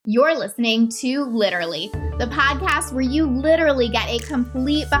You're listening to Literally, the podcast where you literally get a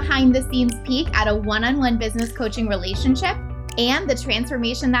complete behind-the-scenes peek at a one-on-one business coaching relationship and the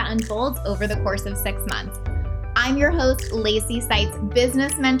transformation that unfolds over the course of 6 months. I'm your host, Lacey Seitz,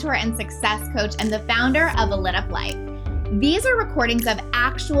 business mentor and success coach and the founder of A Lit Up Life. These are recordings of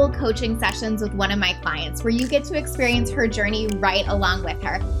actual coaching sessions with one of my clients where you get to experience her journey right along with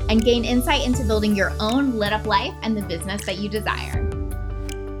her and gain insight into building your own lit up life and the business that you desire.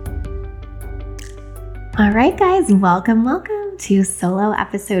 All right, guys, welcome to solo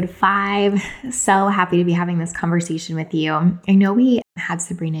episode 5. So happy to be having this conversation with you. I know we had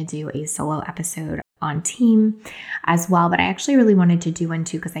Sabrina do a solo episode on team as well, but I actually really wanted to do one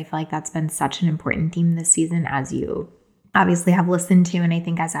too because I feel like that's been such an important theme this season, as you obviously have listened to, and I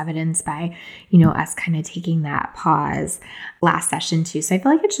think as evidenced by, us kind of taking that pause last session too. So I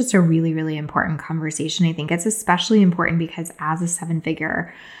feel like it's just a really, really important conversation. I think it's especially important because as a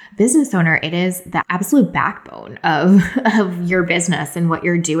 7-figure business owner, it is the absolute backbone of your business and what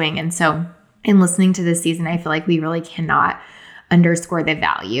you're doing. And so in listening to this season, I feel like we really cannot underscore the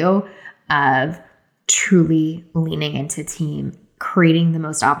value of truly leaning into team, creating the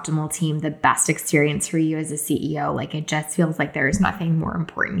most optimal team, the best experience for you as a CEO. Like, it just feels like there's nothing more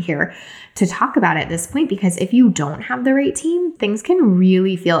important here to talk about at this point, because if you don't have the right team, things can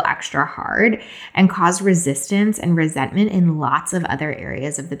really feel extra hard and cause resistance and resentment in lots of other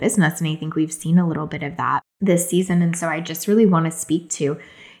areas of the business. And I think we've seen a little bit of that this season. And so I just really want to speak to,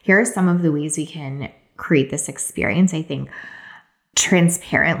 here are some of the ways we can create this experience. I think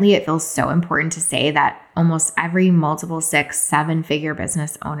transparently, it feels so important to say that almost every multiple 6, 7-figure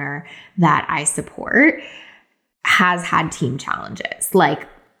business owner that I support has had team challenges,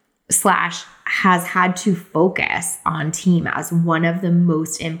 has had to focus on team as one of the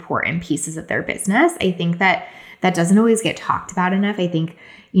most important pieces of their business. I think that doesn't always get talked about enough. I think,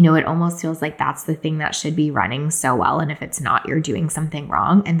 it almost feels like that's the thing that should be running so well. And if it's not, you're doing something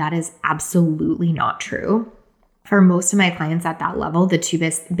wrong. And that is absolutely not true. For most of my clients at that level, the two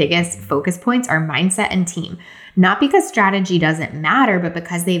biggest focus points are mindset and team. Not because strategy doesn't matter, but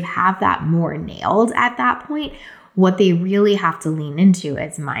because they have that more nailed at that point. What they really have to lean into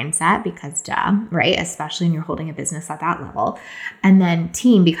is mindset, because right? Especially when you're holding a business at that level. And then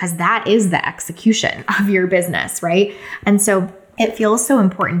team, because that is the execution of your business, right? And so it feels so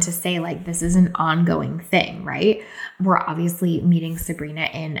important to say, like, this is an ongoing thing, right? We're obviously meeting Sabrina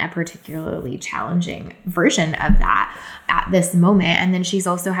in a particularly challenging version of that at this moment. And then she's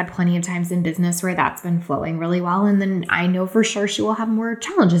also had plenty of times in business where that's been flowing really well. And then I know for sure she will have more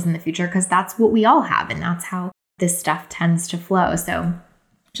challenges in the future, because that's what we all have. And that's how this stuff tends to flow. So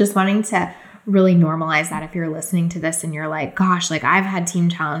just wanting to really normalize that. If you're listening to this and you're like, gosh, like, I've had team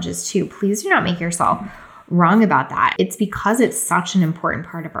challenges too, please do not make yourself wrong about that. It's because it's such an important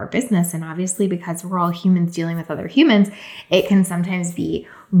part of our business. And obviously, because we're all humans dealing with other humans, it can sometimes be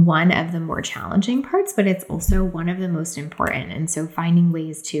one of the more challenging parts, but it's also one of the most important. And so finding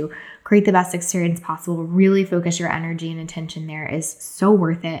ways to create the best experience possible, really focus your energy and attention there, is so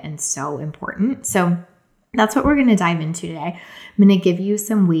worth it and so important. So that's what we're going to dive into today. I'm going to give you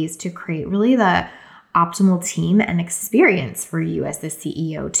some ways to create really the optimal team and experience for you as the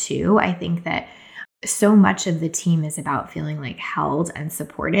CEO too. I think that so much of the team is about feeling like held and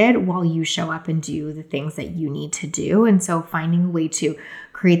supported while you show up and do the things that you need to do. And so finding a way to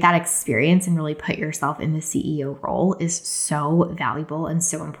create that experience and really put yourself in the CEO role is so valuable and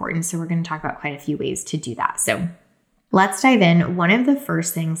so important. So we're going to talk about quite a few ways to do that. So let's dive in. One of the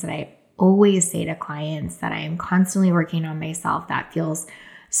first things that I always say to clients that I am constantly working on myself, that feels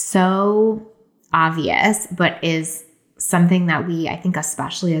so obvious, but is something that we, I think,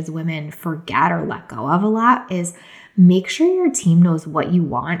 especially as women, forget or let go of a lot, is make sure your team knows what you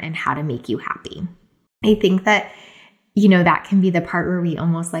want and how to make you happy. I think that, that can be the part where we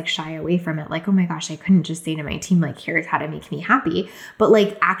almost like shy away from it. Like, oh my gosh, I couldn't just say to my team, like, here's how to make me happy. But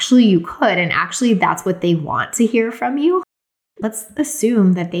like, actually you could. And actually that's what they want to hear from you. Let's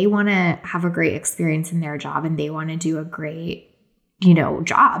assume that they want to have a great experience in their job and they want to do a great,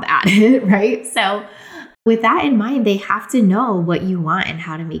 job at it, right? So with that in mind, they have to know what you want and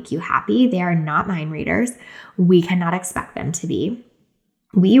how to make you happy. They are not mind readers. We cannot expect them to be.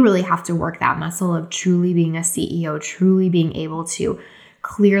 We really have to work that muscle of truly being a CEO, truly being able to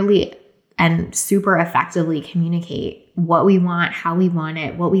clearly and super effectively communicate what we want, how we want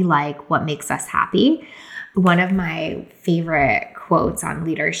it, what we like, what makes us happy. One of my favorite quotes on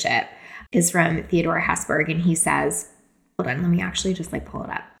leadership is from Theodore Hesburgh, and he says, hold on, let me actually just pull it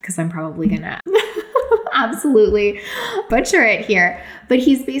up because I'm probably going to absolutely butcher it here. But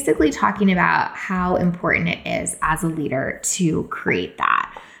he's basically talking about how important it is as a leader to create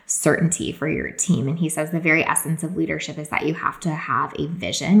that certainty for your team. And he says the very essence of leadership is that you have to have a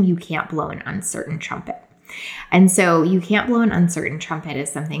vision. You can't blow an uncertain trumpet. And so you can't blow an uncertain trumpet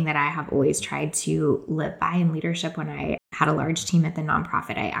is something that I have always tried to live by in leadership. When I had a large team at the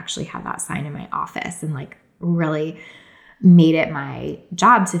nonprofit, I actually had that sign in my office and like really made it my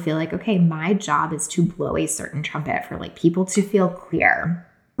job to feel like, okay, my job is to blow a certain trumpet for like people to feel clear,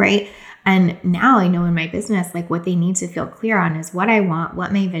 right? And now I know in my business, like what they need to feel clear on is what I want,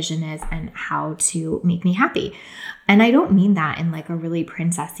 what my vision is, and how to make me happy. And I don't mean that in like a really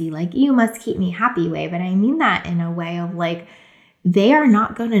princessy, like you must keep me happy way, but I mean that in a way of like, they are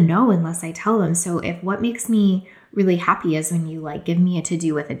not going to know unless I tell them. So if what makes me really happy is when you like give me a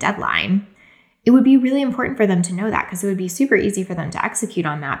to-do with a deadline, it would be really important for them to know that, because it would be super easy for them to execute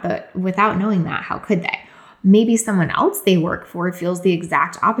on that. But without knowing that, how could they? Maybe someone else they work for feels the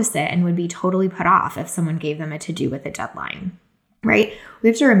exact opposite and would be totally put off if someone gave them a to-do with a deadline, right? We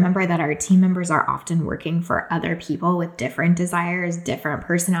have to remember that our team members are often working for other people with different desires, different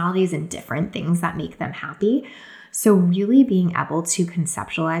personalities, and different things that make them happy. So really being able to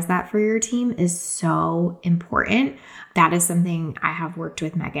conceptualize that for your team is so important. That is something I have worked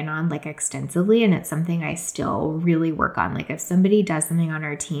with Megan on like extensively, and it's something I still really work on. Like if somebody does something on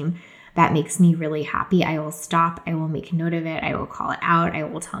our team that makes me really happy, I will stop, I will make note of it, I will call it out, I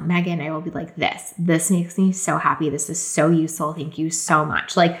will tell Megan, I will be like, this makes me so happy. This is so useful. Thank you so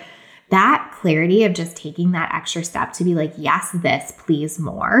much. Like that clarity of just taking that extra step to be like, yes, this, please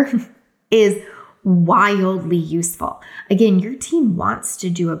more is wildly useful. Again, your team wants to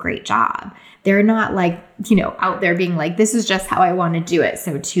do a great job. They're not like, out there being like, this is just how I want to do it,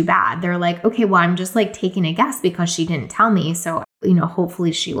 so too bad. They're like, okay, well, I'm just like taking a guess because she didn't tell me. So,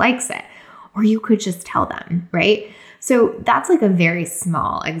 hopefully she likes it. Or you could just tell them, right? So that's like a very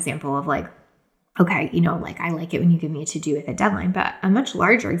small example of like, okay, like I like it when you give me a to-do with a deadline. But a much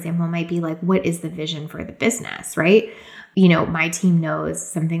larger example might be like, what is the vision for the business, right? My team knows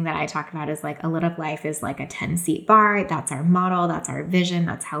something that I talk about is like a Lit Up Life is like a 10-seat bar. That's our model. That's our vision.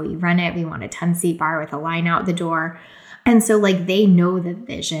 That's how we run it. We want a 10-seat bar with a line out the door. And so like they know the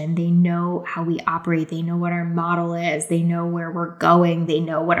vision. They know how we operate. They know what our model is. They know where we're going. They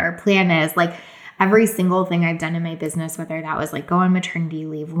know what our plan is. Like every single thing I've done in my business, whether that was like go on maternity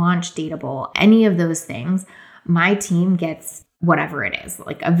leave, launch Dateable, any of those things, my team gets whatever it is,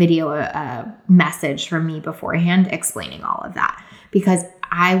 like a video, a message from me beforehand explaining all of that, because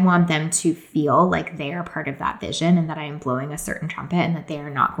I want them to feel like they are part of that vision and that I am blowing a certain trumpet, and that they are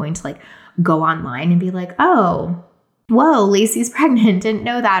not going to like go online and be like, oh, whoa, Lacey's pregnant, didn't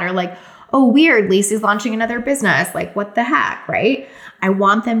know that. Or like, oh, weird, Lacey's launching another business. Like, what the heck, right? I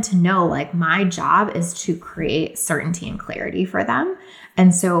want them to know like my job is to create certainty and clarity for them.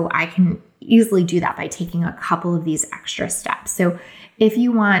 And so I can easily do that by taking a couple of these extra steps. So if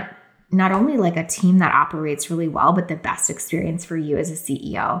you want not only like a team that operates really well, but the best experience for you as a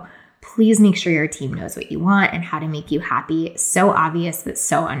CEO, please make sure your team knows what you want and how to make you happy. So obvious, but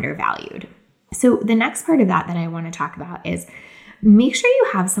so undervalued. So the next part of that I want to talk about is make sure you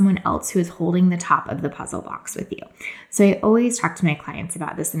have someone else who is holding the top of the puzzle box with you. So I always talk to my clients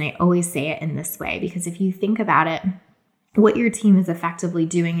about this, and I always say it in this way, because if you think about it, what your team is effectively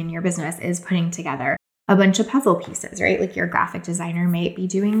doing in your business is putting together a bunch of puzzle pieces, right? Like your graphic designer might be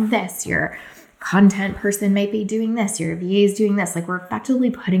doing this, your content person might be doing this, your VA is doing this. Like we're effectively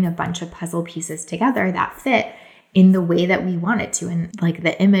putting a bunch of puzzle pieces together that fit in the way that we want it to, and like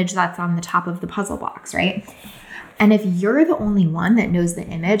the image that's on the top of the puzzle box, right? And if you're the only one that knows the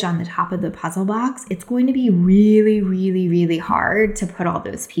image on the top of the puzzle box, it's going to be really, really, really hard to put all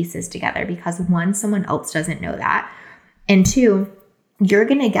those pieces together, because one, someone else doesn't know that. And two, you're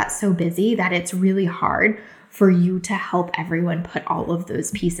going to get so busy that it's really hard for you to help everyone put all of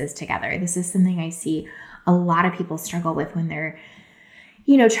those pieces together. This is something I see a lot of people struggle with when they're,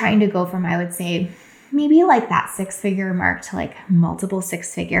 trying to go from, I would say, maybe like that 6-figure mark to like multiple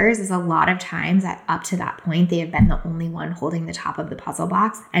 6 figures. Is a lot of times that up to that point, they have been the only one holding the top of the puzzle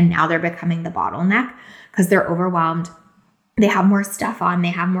box. And now they're becoming the bottleneck because they're overwhelmed. They have more stuff on, they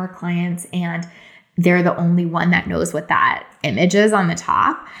have more clients, and they're the only one that knows what that image is on the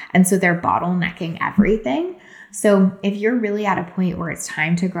top. And so they're bottlenecking everything. So if you're really at a point where it's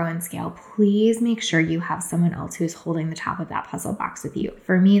time to grow and scale, please make sure you have someone else who's holding the top of that puzzle box with you.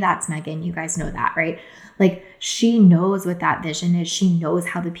 For me, that's Megan. You guys know that, right? Like she knows what that vision is. She knows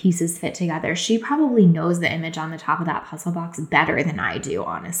how the pieces fit together. She probably knows the image on the top of that puzzle box better than I do,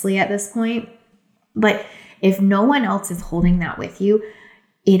 honestly, at this point. But if no one else is holding that with you,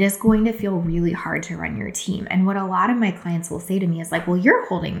 it is going to feel really hard to run your team. And what a lot of my clients will say to me is like, well, you're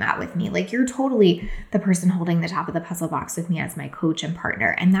holding that with me. Like, you're totally the person holding the top of the puzzle box with me as my coach and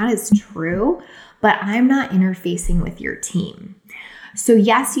partner. And that is true, but I'm not interfacing with your team. So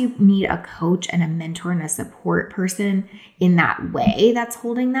yes, you need a coach and a mentor and a support person in that way that's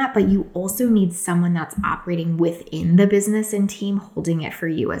holding that, but you also need someone that's operating within the business and team holding it for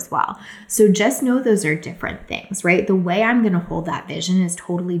you as well. So just know those are different things, right? The way I'm going to hold that vision is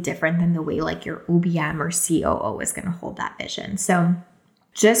totally different than the way like your OBM or COO is going to hold that vision. So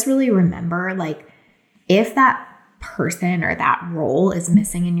just really remember, like, if that person or that role is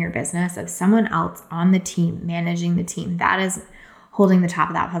missing in your business of someone else on the team, managing the team, that is holding the top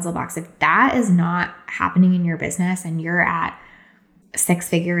of that puzzle box. If that is not happening in your business and you're at 6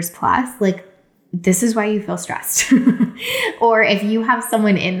 figures plus, like, this is why you feel stressed. Or if you have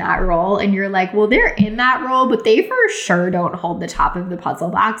someone in that role and you're like, well, they're in that role, but they for sure don't hold the top of the puzzle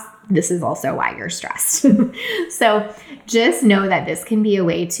box, this is also why you're stressed. So just know that this can be a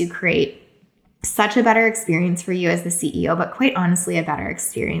way to create such a better experience for you as the CEO, but quite honestly, a better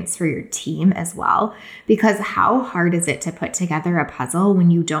experience for your team as well. Because how hard is it to put together a puzzle when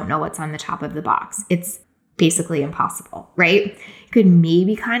you don't know what's on the top of the box? It's basically impossible, right? You could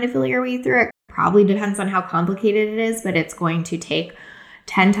maybe kind of feel your way through it. Probably depends on how complicated it is, but it's going to take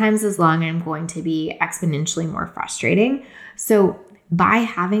 10 times as long and going to be exponentially more frustrating. So by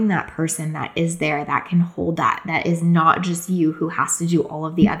having that person that is there, that can hold that is not just you who has to do all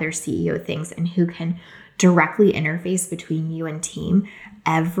of the other CEO things and who can directly interface between you and team,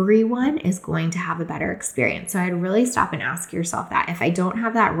 everyone is going to have a better experience. So I'd really stop and ask yourself that. If I don't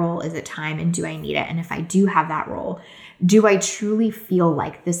have that role, is it time and do I need it? And if I do have that role, do I truly feel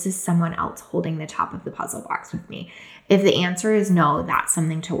like this is someone else holding the top of the puzzle box with me? If the answer is no, that's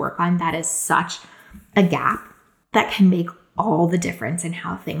something to work on. That is such a gap that can make all the difference in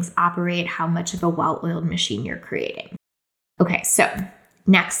how things operate, how much of a well-oiled machine you're creating. Okay, so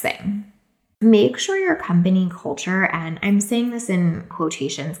next thing, make sure your company culture, and I'm saying this in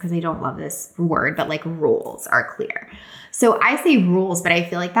quotations because I don't love this word, but like rules are clear. So I say rules, but I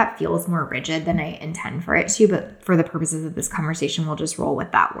feel like that feels more rigid than I intend for it to, but for the purposes of this conversation, we'll just roll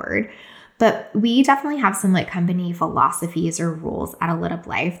with that word. But we definitely have some like company philosophies or rules at A Lit Up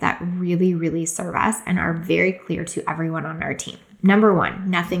Life that really, really serve us and are very clear to everyone on our team. Number 1,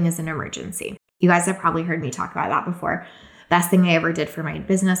 nothing is an emergency. You guys have probably heard me talk about that before. Best thing I ever did for my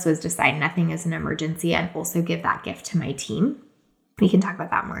business was decide nothing is an emergency and also give that gift to my team. We can talk about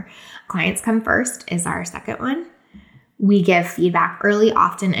that more. Clients come first is our second one. We give feedback early,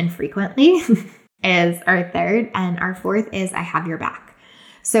 often, and frequently is our third. And our fourth is I have your back.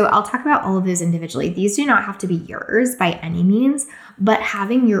 So I'll talk about all of those individually. These do not have to be yours by any means, but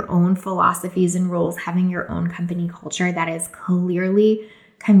having your own philosophies and rules, having your own company culture that is clearly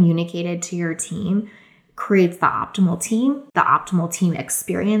communicated to your team creates the optimal team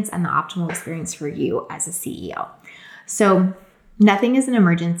experience, and the optimal experience for you as a CEO. So nothing is an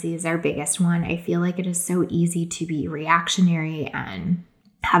emergency is our biggest one. I feel like it is so easy to be reactionary and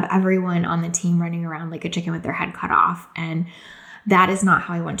have everyone on the team running around like a chicken with their head cut off. And that is not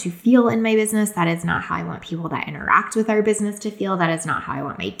how I want to feel in my business. That is not how I want people that interact with our business to feel. That is not how I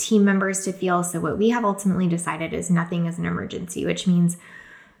want my team members to feel. So what we have ultimately decided is nothing is an emergency, which means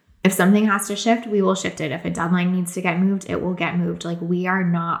if something has to shift, we will shift it. If a deadline needs to get moved, it will get moved. Like, we are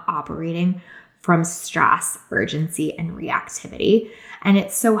not operating from stress, urgency, and reactivity. And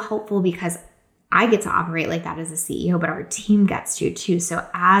it's so helpful because I get to operate like that as a CEO, but our team gets to too. So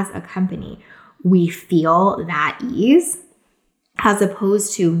as a company, we feel that ease as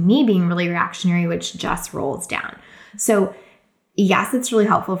opposed to me being really reactionary, which just rolls down. So yes, it's really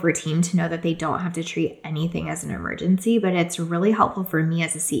helpful for a team to know that they don't have to treat anything as an emergency, but it's really helpful for me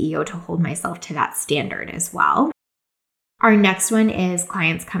as a CEO to hold myself to that standard as well. Our next one is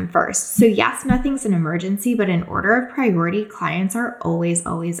clients come first. So yes, nothing's an emergency, but in order of priority, clients are always,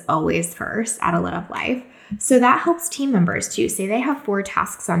 always, always first at A Lit Up Life. So that helps team members too. Say they have 4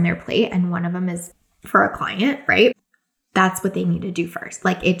 tasks on their plate and one of them is for a client, right? That's what they need to do first.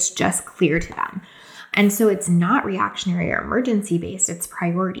 Like, it's just clear to them. And so it's not reactionary or emergency based, it's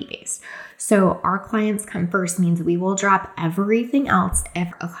priority based. So our clients come first means we will drop everything else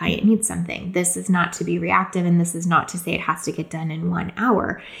if a client needs something. This is not to be reactive, and this is not to say it has to get done in 1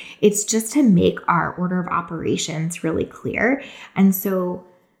 hour. It's just to make our order of operations really clear. And so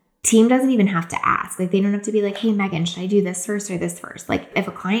team doesn't even have to ask. Like, they don't have to be like, hey, Megan, should I do this first or this first? Like, if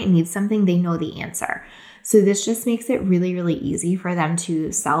a client needs something, they know the answer. So this just makes it really, really easy for them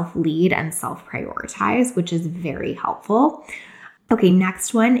to self-lead and self-prioritize, which is very helpful. Okay,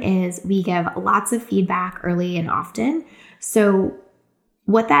 next one is we give lots of feedback early and often. So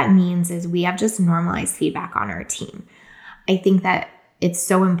what that means is we have just normalized feedback on our team. I think that it's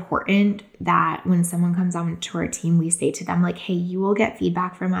so important that when someone comes on to our team, we say to them like, hey, you will get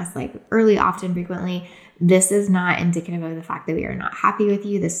feedback from us like early, often, frequently. This is not indicative of the fact that we are not happy with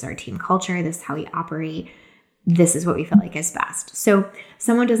you. This is our team culture. This is how we operate. This is what we feel like is best. So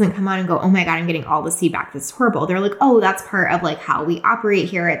someone doesn't come on and go, oh my God, I'm getting all this feedback. This is horrible. They're like, oh, that's part of like how we operate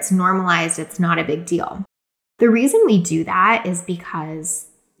here. It's normalized. It's not a big deal. The reason we do that is because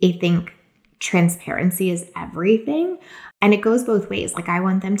I think transparency is everything. And it goes both ways. Like I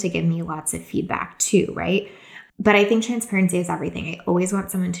want them to give me lots of feedback too, right? But I think transparency is everything. I always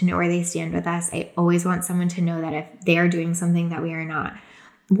want someone to know where they stand with us. I always want someone to know that if they are doing something that we are not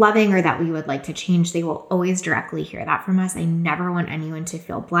loving or that we would like to change, they will always directly hear that from us. I never want anyone to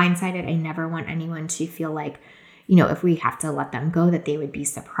feel blindsided. I never want anyone to feel like, if we have to let them go, that they would be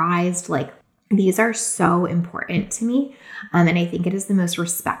surprised. Like these are so important to me. And I think it is the most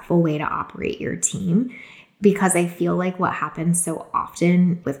respectful way to operate your team, because I feel like what happens so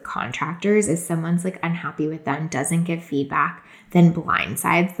often with contractors is someone's like unhappy with them, doesn't give feedback, then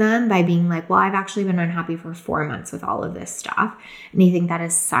blindsides them by being like, well, I've actually been unhappy for 4 months with all of this stuff. And I think that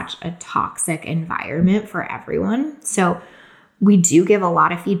is such a toxic environment for everyone. So we do give a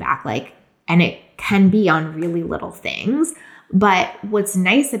lot of feedback, and it can be on really little things. But what's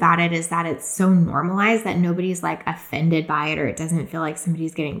nice about it is that it's so normalized that nobody's like offended by it, or it doesn't feel like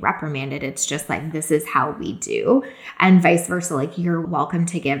somebody's getting reprimanded. It's just like, this is how we do. And vice versa. Like you're welcome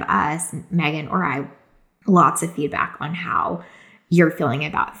to give us, Megan or I, lots of feedback on how you're feeling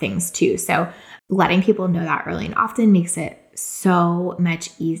about things too. So letting people know that early and often makes it so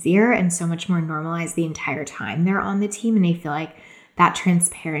much easier and so much more normalized the entire time they're on the team. And I feel like that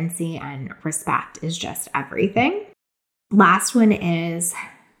transparency and respect is just everything. Last one is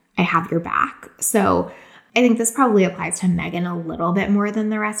I have your back. So I think this probably applies to Megan a little bit more than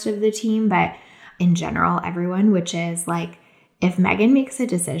the rest of the team, but in general, everyone, which is like, if Megan makes a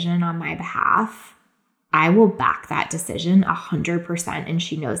decision on my behalf, I will back that decision 100%. And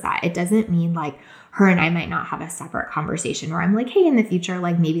she knows that. It doesn't mean like her and I might not have a separate conversation where I'm like, hey, in the future,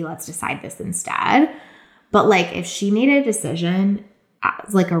 like maybe let's decide this instead. But like if she made a decision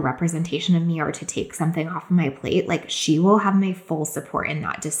as like a representation of me or to take something off of my plate, like she will have my full support in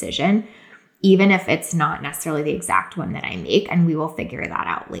that decision, even if it's not necessarily the exact one that I make, and we will figure that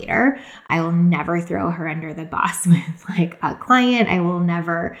out later. I will never throw her under the bus with like a client. I will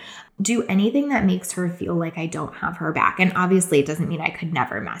never do anything that makes her feel like I don't have her back. And obviously it doesn't mean I could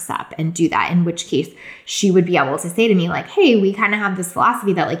never mess up and do that, in which case she would be able to say to me like, hey, we kind of have this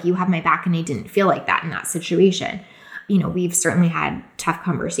philosophy that like you have my back, and I didn't feel like that in that situation. We've certainly had tough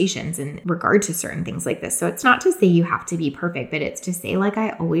conversations in regard to certain things like this. So it's not to say you have to be perfect, but it's to say like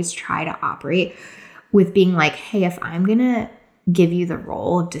I always try to operate with being like, hey, if I'm going to give you the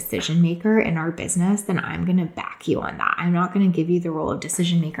role of decision maker in our business, then I'm going to back you on that. I'm not going to give you the role of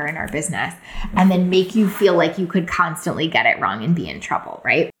decision maker in our business and then make you feel like you could constantly get it wrong and be in trouble,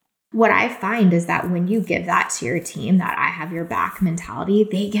 right? What I find is that when you give that to your team, that I have your back mentality,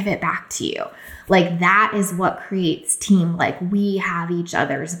 they give it back to you. Like that is what creates team. Like we have each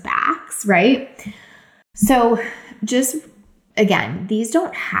other's backs, right? So just again, these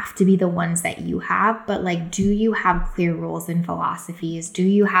don't have to be the ones that you have, but like, do you have clear rules and philosophies? Do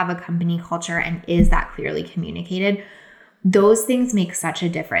you have a company culture, and is that clearly communicated? Those things make such a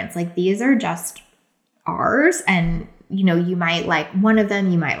difference. Like these are just ours, and you might like one of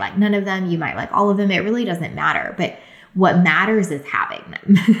them, you might like none of them, you might like all of them. It really doesn't matter. But what matters is having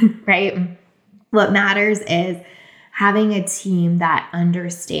them, right? What matters is having a team that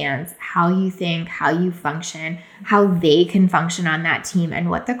understands how you think, how you function, how they can function on that team, and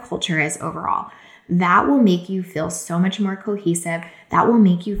what the culture is overall. That will make you feel so much more cohesive. That will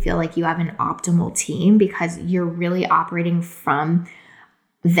make you feel like you have an optimal team, because you're really operating from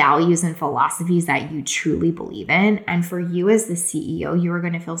values and philosophies that you truly believe in. And for you as the CEO, you are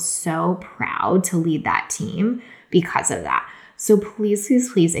going to feel so proud to lead that team because of that. So please,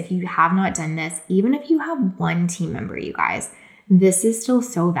 please, please, if you have not done this, even if you have one team member, you guys, this is still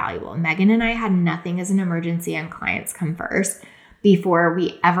so valuable. Megan and I had nothing as an emergency and clients come first before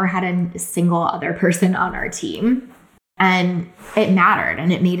we ever had a single other person on our team. And it mattered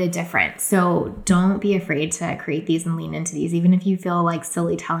and it made a difference. So don't be afraid to create these and lean into these. Even if you feel like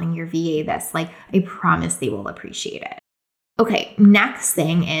silly telling your VA this, like I promise they will appreciate it. Okay, next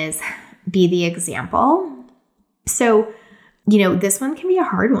thing is be the example. So, this one can be a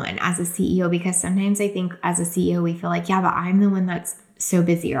hard one as a CEO, because sometimes I think as a CEO, we feel like, yeah, but I'm the one that's so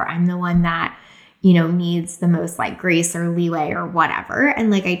busy, or I'm the one that needs the most like grace or leeway or whatever.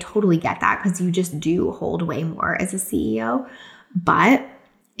 And like, I totally get that, because you just do hold way more as a CEO. But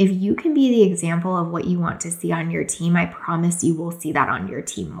If you can be the example of what you want to see on your team, I promise you will see that on your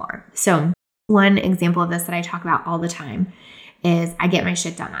team more. So one example of this that I talk about all the time is I get my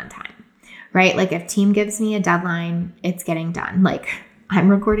shit done on time, right? Like if team gives me a deadline, it's getting done. Like I'm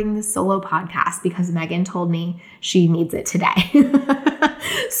recording this solo podcast because Megan told me she needs it today.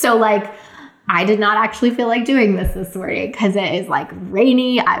 So like I did not actually feel like doing this morning because it is like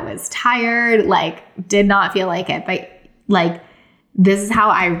rainy. I was tired, like did not feel like it, but like this is how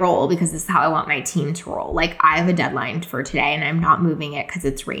I roll because this is how I want my team to roll. Like I have a deadline for today and I'm not moving it because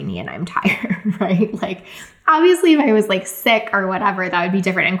it's rainy and I'm tired, right? Like obviously if I was like sick or whatever, that would be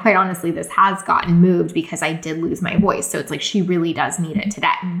different. And quite honestly, this has gotten moved because I did lose my voice. So it's like, she really does need it today.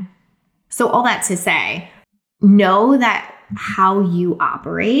 So all that to say, know that how you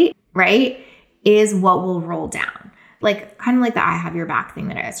operate, right, is what will roll down. Like kind of like the I have your back thing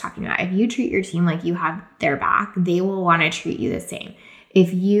that I was talking about. If you treat your team like you have their back, they will want to treat you the same.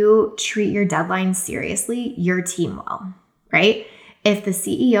 If you treat your deadlines seriously, your team will, right? If the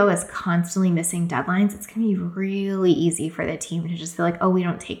CEO is constantly missing deadlines, it's going to be really easy for the team to just feel like, oh, we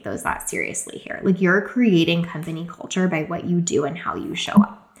don't take those that seriously here. Like you're creating company culture by what you do and how you show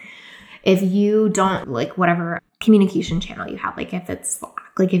up. If you don't, like whatever communication channel you have, like if it's Slack,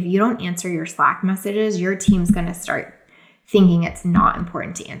 like if you don't answer your Slack messages, your team's going to start thinking it's not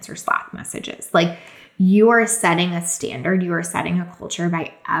important to answer Slack messages. Like you are setting a standard, you are setting a culture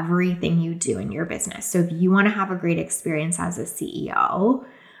by everything you do in your business. So if you want to have a great experience as a CEO,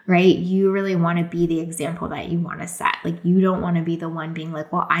 right, you really want to be the example that you want to set. Like you don't want to be the one being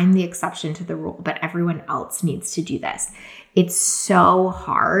like, well, I'm the exception to the rule, but everyone else needs to do this. It's so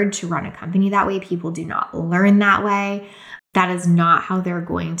hard to run a company that way. People do not learn that way. That is not how they're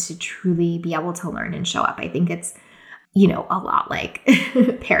going to truly be able to learn and show up. I think it's, a lot like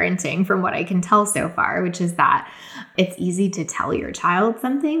parenting from what I can tell so far, which is that it's easy to tell your child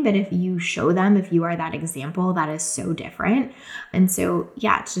something, but if you show them, if you are that example, that is so different. And so,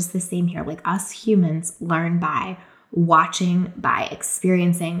 yeah, it's just the same here. Like us humans learn by watching, by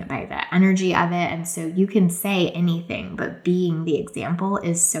experiencing, by the energy of it. And so you can say anything, but being the example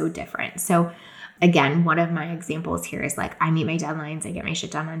is so different. So again, one of my examples here is like, I meet my deadlines, I get my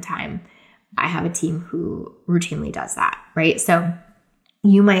shit done on time. I have a team who routinely does that, right? So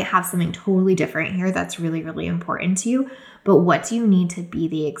you might have something totally different here that's really, really important to you, but what do you need to be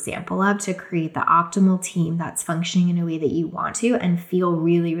the example of to create the optimal team that's functioning in a way that you want to and feel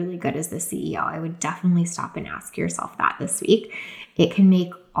really, really good as the CEO? I would definitely stop and ask yourself that this week. It can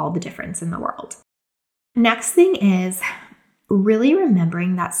make all the difference in the world. Next thing is really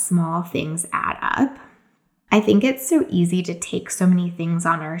remembering that small things add up. I think it's so easy to take so many things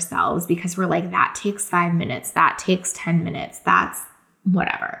on ourselves because we're like, that takes 5 minutes, that takes 10 minutes, that's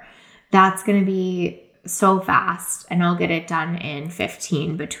whatever. That's going to be so fast and I'll get it done in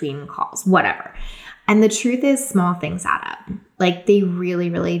 15 between calls, whatever. And the truth is small things add up. Like they really,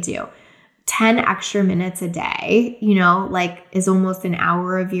 really do. 10 extra minutes a day, like is almost an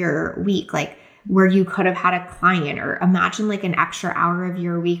hour of your week. Like where you could have had a client, or imagine like an extra hour of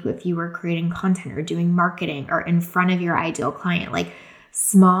your week if you were creating content or doing marketing or in front of your ideal client. Like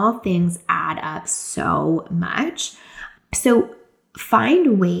small things add up so much. So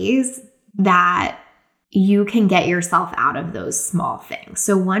find ways that you can get yourself out of those small things.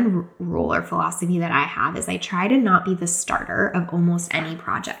 So one rule or philosophy that I have is I try to not be the starter of almost any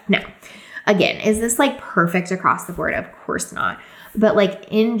project. Now, again, is this like perfect across the board? Of course not. But like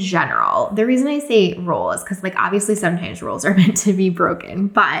in general, the reason I say rule is because like obviously sometimes rules are meant to be broken,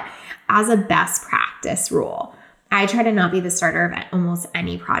 but as a best practice rule, I try to not be the starter of almost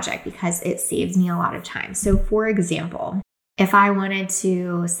any project because it saves me a lot of time. So for example, if I wanted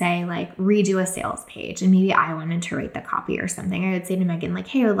to say like redo a sales page and maybe I wanted to write the copy or something, I would say to Megan like,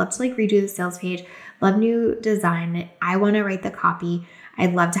 hey, I would love to like redo the sales page, love new design. I want to write the copy.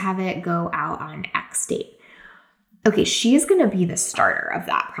 I'd love to have it go out on X date. Okay, she's going to be the starter of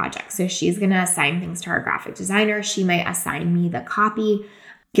that project. So she's going to assign things to our graphic designer. She might assign me the copy,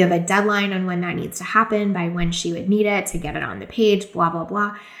 give a deadline on when that needs to happen, by when she would need it to get it on the page, blah, blah,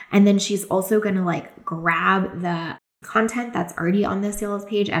 blah. And then she's also going to like grab the content that's already on the sales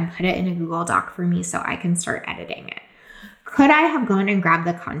page and put it in a Google Doc for me so I can start editing it. Could I have gone and grabbed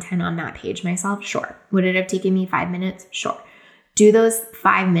the content on that page myself? Sure. Would it have taken me 5 minutes? Sure. Do those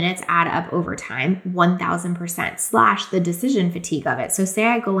 5 minutes add up over time? 1000% / the decision fatigue of it. So say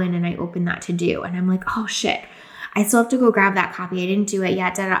I go in and I open that to do and I'm like, oh shit, I still have to go grab that copy. I didn't do it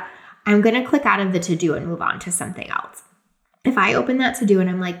yet. I'm going to click out of the to do and move on to something else. If I open that to do and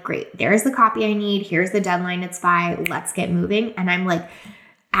I'm like, great, there's the copy I need. Here's the deadline it's by. Let's get moving. And I'm like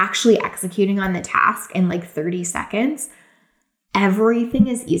actually executing on the task in like 30 seconds. everything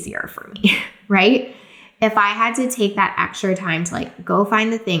is easier for me, right? If I had to take that extra time to like go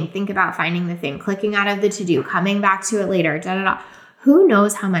find the thing, think about finding the thing, clicking out of the to-do, coming back to it later, who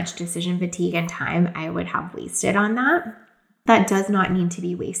knows how much decision fatigue and time I would have wasted on that. That does not need to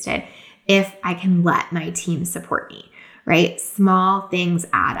be wasted if I can let my team support me, right? Small things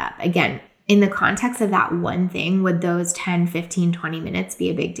add up. Again, in the context of that one thing, would those 10, 15, 20 minutes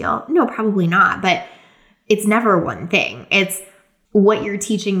be a big deal? No, probably not. But it's never one thing. It's what you're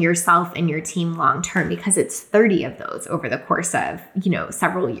teaching yourself and your team long-term, because it's 30 of those over the course of,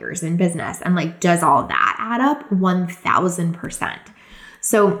 several years in business. And like, does all that add up? 1000%.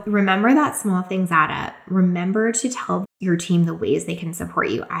 So remember that small things add up. Remember to tell your team the ways they can support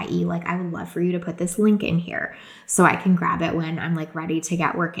you, i.e. like, I would love for you to put this link in here so I can grab it when I'm like ready to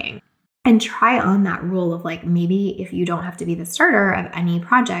get working. And try on that rule of like, maybe if you don't have to be the starter of any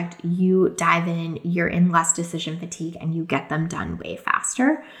project, you dive in, you're in less decision fatigue, and you get them done way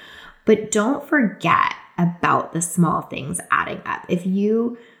faster. But don't forget about the small things adding up. If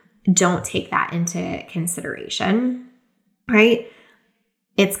you don't take that into consideration, right,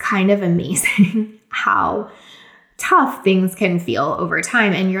 it's kind of amazing how tough things can feel over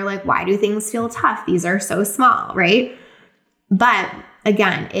time. And you're like, why do things feel tough? These are so small, right? But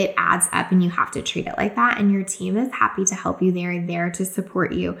again, it adds up and you have to treat it like that. And your team is happy to help you. They're there to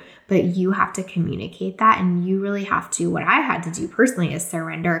support you, but you have to communicate that. And you really have to, what I had to do personally is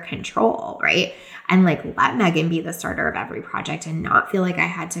surrender control, right? And like, let Megan be the starter of every project and not feel like I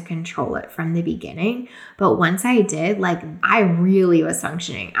had to control it from the beginning. But once I did, like, I really was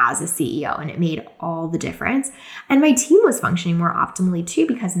functioning as a CEO, and it made all the difference. And my team was functioning more optimally too,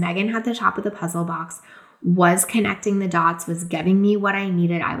 because Megan had the top of the puzzle box, was connecting the dots, was giving me what I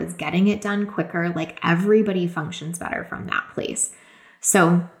needed. I was getting it done quicker. Like, everybody functions better from that place.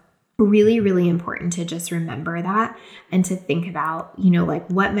 So really, really important to just remember that and to think about, like,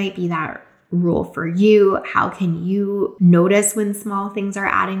 what might be that rule for you? How can you notice when small things are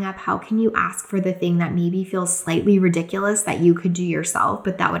adding up? How can you ask for the thing that maybe feels slightly ridiculous that you could do yourself,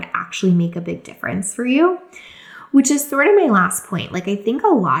 but that would actually make a big difference for you? Which is sort of my last point. Like, I think a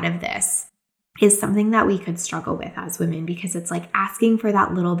lot of this is something that we could struggle with as women, because it's like asking for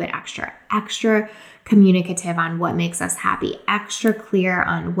that little bit extra communicative on what makes us happy, extra clear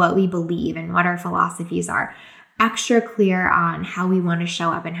on what we believe and what our philosophies are, extra clear on how we want to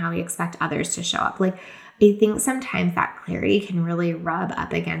show up and how we expect others to show up. Like, I think sometimes that clarity can really rub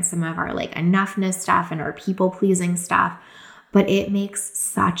up against some of our like enoughness stuff and our people pleasing stuff, but it makes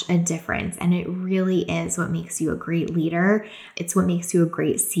such a difference. And it really is what makes you a great leader. It's what makes you a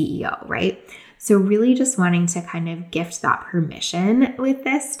great CEO, right? So really just wanting to kind of gift that permission with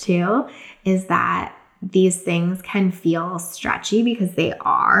this too, is that these things can feel stretchy, because they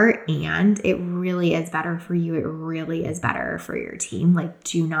are, and it really is better for you. It really is better for your team. Like,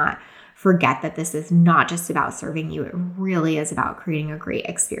 do not forget that this is not just about serving you. It really is about creating a great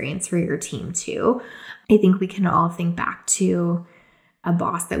experience for your team too. I think we can all think back to a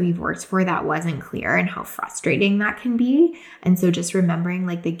boss that we've worked for that wasn't clear and how frustrating that can be. And so just remembering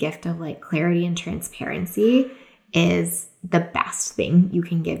like the gift of like clarity and transparency is the best thing you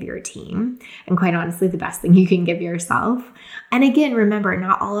can give your team, and quite honestly, the best thing you can give yourself. And again, remember,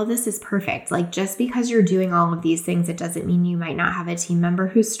 not all of this is perfect. Like, just because you're doing all of these things, it doesn't mean you might not have a team member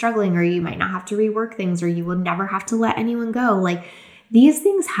who's struggling, or you might not have to rework things, or you will never have to let anyone go. Like, these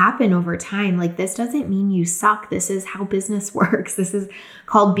things happen over time. Like, this doesn't mean you suck. This is how business works. This is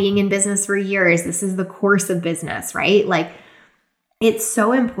called being in business for years. This is the course of business, right? Like, it's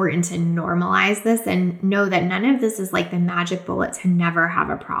so important to normalize this and know that none of this is like the magic bullet to never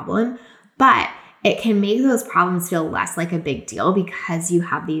have a problem, but it can make those problems feel less like a big deal because you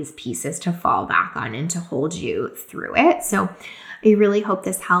have these pieces to fall back on and to hold you through it. So I really hope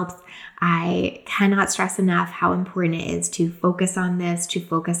this helps. I cannot stress enough how important it is to focus on this, to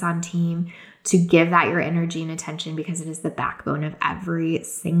focus on team, to give that your energy and attention, because it is the backbone of every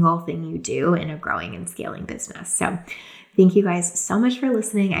single thing you do in a growing and scaling business. So thank you guys so much for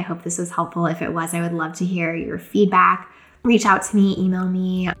listening. I hope this was helpful. If it was, I would love to hear your feedback. Reach out to me, email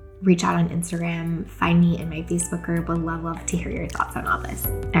me, reach out on Instagram, find me in my Facebook group. Would love to hear your thoughts on all this.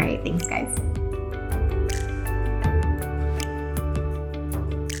 All right, thanks guys.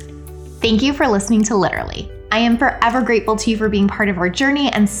 Thank you for listening to Literally. I am forever grateful to you for being part of our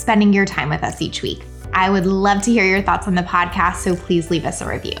journey and spending your time with us each week. I would love to hear your thoughts on the podcast, so please leave us a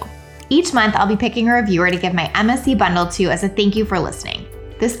review. Each month, I'll be picking a reviewer to give my MSC bundle to as a thank you for listening.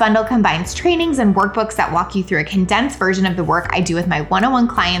 This bundle combines trainings and workbooks that walk you through a condensed version of the work I do with my one-on-one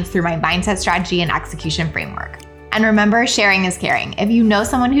clients through my mindset strategy and execution framework. And remember, sharing is caring. If you know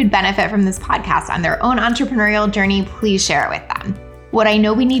someone who'd benefit from this podcast on their own entrepreneurial journey, please share it with them. What I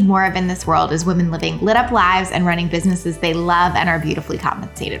know we need more of in this world is women living lit up lives and running businesses they love and are beautifully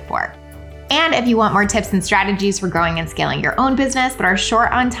compensated for. And if you want more tips and strategies for growing and scaling your own business but are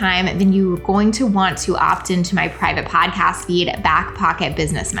short on time, then you're going to want to opt into my private podcast feed, Back Pocket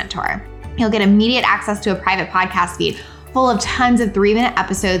Business Mentor. You'll get immediate access to a private podcast feed full of tons of 3-minute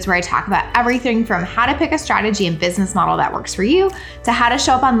episodes where I talk about everything from how to pick a strategy and business model that works for you to how to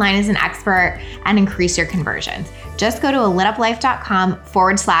show up online as an expert and increase your conversions. Just go to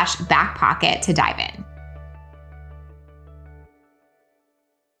alituplife.com/backpocket to dive in.